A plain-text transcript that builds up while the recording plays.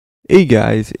Hey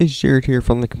guys, it's Jared here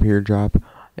from the Computer Drop,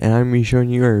 and I'm going to be showing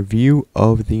you a review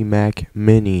of the Mac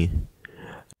Mini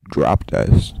Drop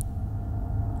Test.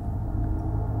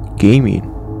 Gaming.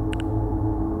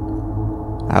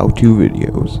 How-to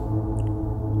videos.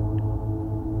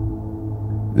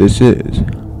 This is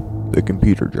the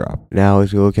Computer Drop. Now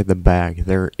as you look at the back,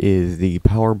 there is the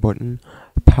power button,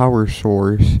 power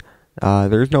source.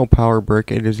 There's no power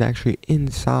brick, it is actually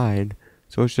inside,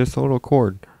 so it's just a little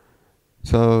cord.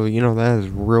 So, that is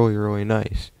really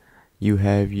nice. You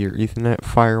have your Ethernet,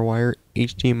 Firewire,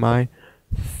 HDMI,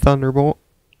 Thunderbolt,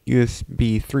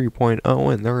 USB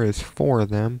 3.0, and there is 4 of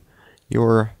them.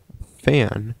 Your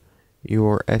fan,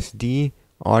 your SD,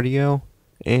 audio,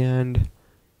 and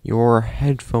your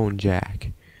headphone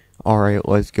jack. Alright,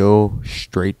 let's go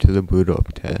straight to the boot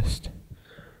up test.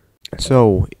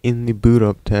 So, in the boot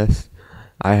up test,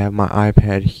 I have my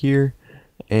iPad here.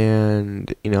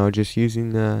 And just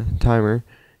using the timer,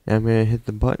 I'm gonna hit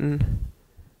the button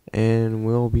and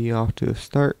we'll be off to a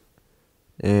start.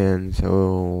 And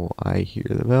so I hear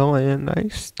the bell and I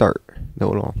start the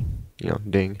little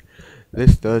ding.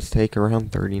 This does take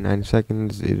around 39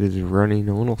 seconds. It is running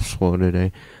a little slow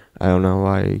today. I don't know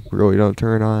why I really don't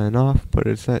turn it on and off, but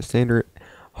it's that standard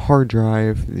hard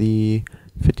drive, the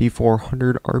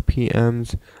 5400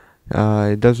 RPMs.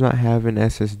 It does not have an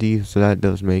SSD, so that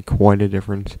does make quite a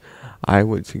difference. I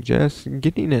would suggest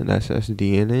getting an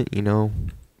SSD in it,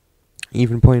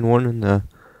 even putting one in the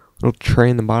little tray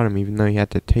in the bottom, even though you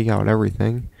have to take out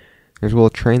everything. There's a little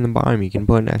tray in the bottom, you can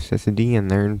put an SSD in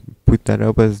there and boot that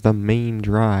up as the main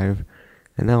drive,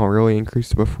 and that'll really increase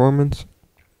the performance.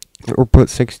 Or put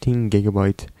 16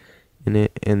 gigabytes in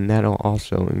it, and that'll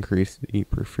also increase the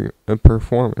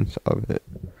performance of it.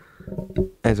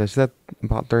 As I said,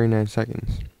 about 39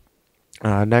 seconds.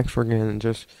 Next, we're going to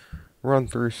just run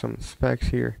through some specs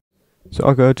here. So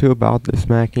I'll go to about this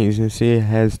Mac, and you can see it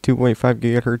has 2.5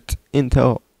 gigahertz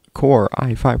Intel Core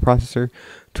i5 processor,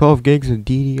 12 gigs of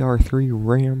DDR3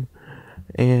 RAM,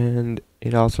 and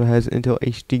it also has Intel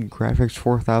HD graphics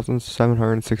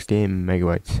 4768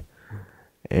 megabytes.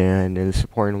 And it is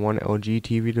supporting one LG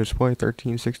TV display,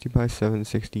 1360 by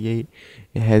 768.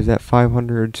 It has that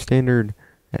 500 standard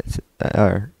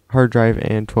hard drive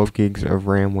and 12 gigs of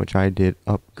RAM, which I did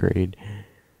upgrade.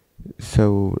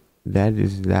 So that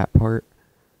is that part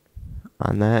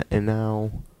on that. And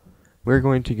now we're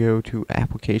going to go to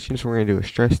applications. We're going to do a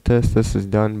stress test. This is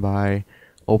done by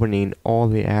opening all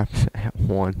the apps at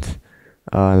once.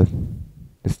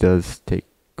 This does take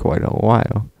quite a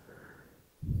while.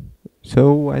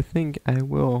 So I think I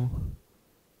will.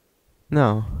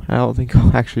 No, I don't think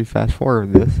I'll actually fast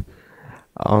forward this.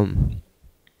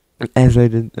 As I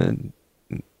did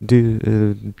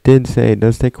say, it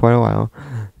does take quite a while.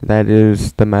 That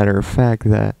is the matter of fact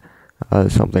that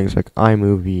some things like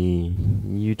iMovie,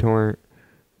 uTorrent,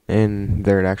 and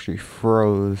there it actually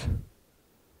froze.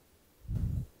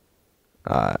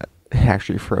 It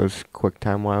actually froze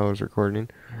QuickTime while I was recording,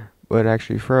 but it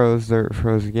actually froze. There it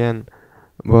froze again.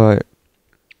 But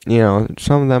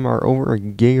some of them are over a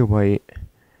gigabyte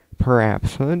per app,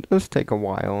 so it does take a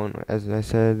while. And as I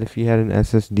said, if you had an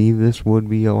SSD, this would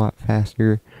be a lot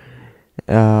faster,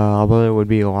 although it would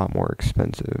be a lot more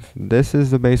expensive. This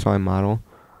is the baseline model.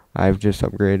 I've just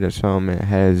upgraded some. It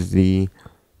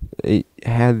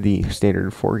had the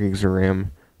standard 4 gigs of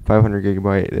RAM, 500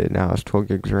 gigabyte. It now has 12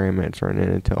 gigs of RAM, and it's running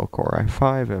Intel Core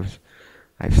i5, as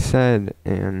I've said,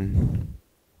 and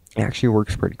it actually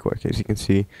works pretty quick. As you can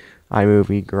see,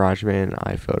 iMovie, GarageBand,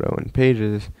 iPhoto, and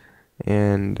Pages.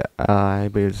 And I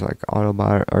believe it's like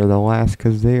Autobot are the last,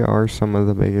 because they are some of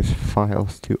the biggest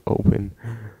files to open.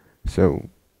 So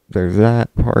there's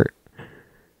that part.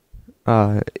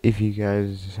 If you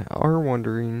guys are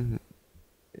wondering,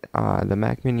 the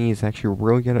Mac Mini is actually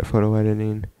really good at photo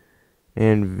editing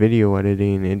and video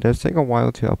editing. It does take a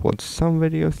while to upload some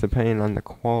videos, depending on the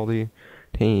quality.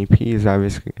 1080p is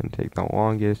obviously going to take the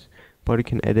longest, but it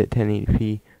can edit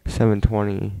 1080p,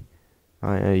 720.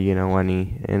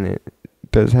 And it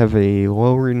does have a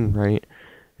low read and write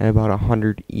at about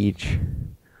 100 each.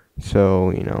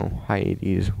 So, high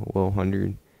 80s, low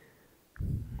 100.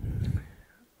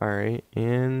 Alright,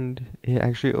 and it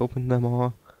actually opened them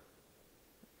all.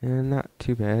 And not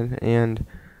too bad. And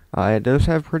it does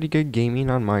have pretty good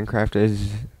gaming on Minecraft.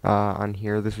 As on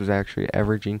here, this was actually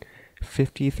averaging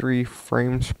 53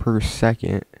 frames per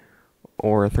second,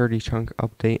 or a 30 chunk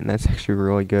update, and that's actually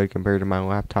really good compared to my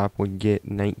laptop would get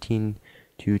 19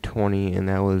 to 20, and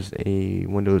that was a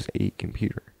Windows 8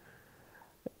 computer.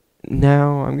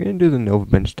 Now I'm going to do the Nova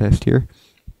Bench test here,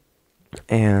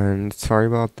 and sorry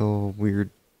about the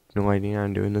weird lighting.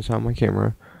 I'm doing this on my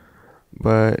camera,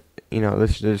 but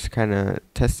this just kind of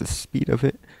tests the speed of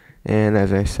it. And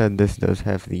as I said, this does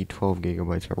have the 12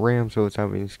 gigabytes of RAM, so it's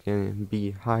obviously going to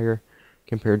be higher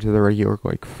compared to the regular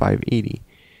like 580.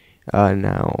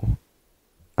 Now,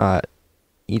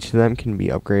 each of them can be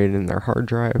upgraded in their hard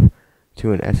drive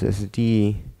to an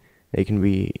SSD. They can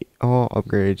be all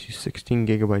upgraded to 16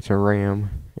 gigabytes of RAM,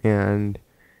 and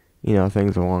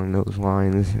things along those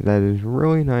lines. That is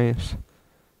really nice.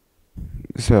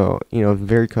 So,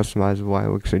 very customizable. I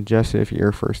would suggest it if you're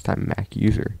a first-time Mac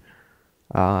user.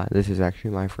 This is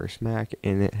actually my first Mac,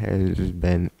 and it has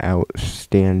been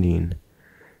outstanding.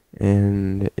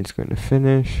 And it's going to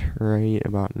finish right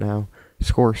about now.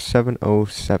 Score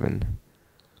 707.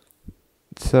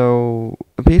 So,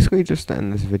 basically, just to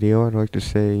end this video, I'd like to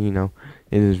say, it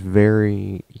is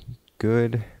very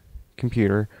good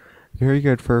computer. Very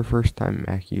good for a first-time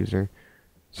Mac user.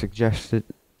 Suggest it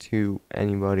to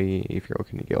anybody if you're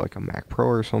looking to get like a Mac Pro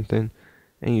or something,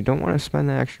 and you don't want to spend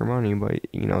the extra money, but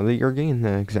that you're getting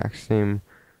the exact same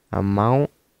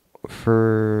amount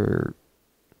for,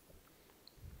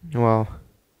 well,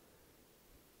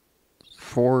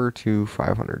 $400 to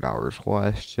 $500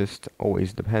 less, just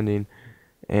always depending.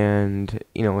 And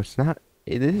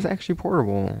it is actually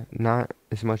portable, not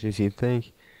as much as you'd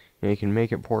think. You can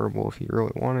make it portable if you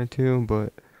really wanted to,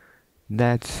 but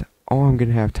that's all I'm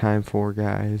gonna have time for,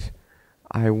 guys.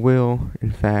 I will,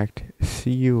 in fact,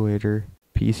 see you later.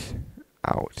 Peace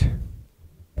out.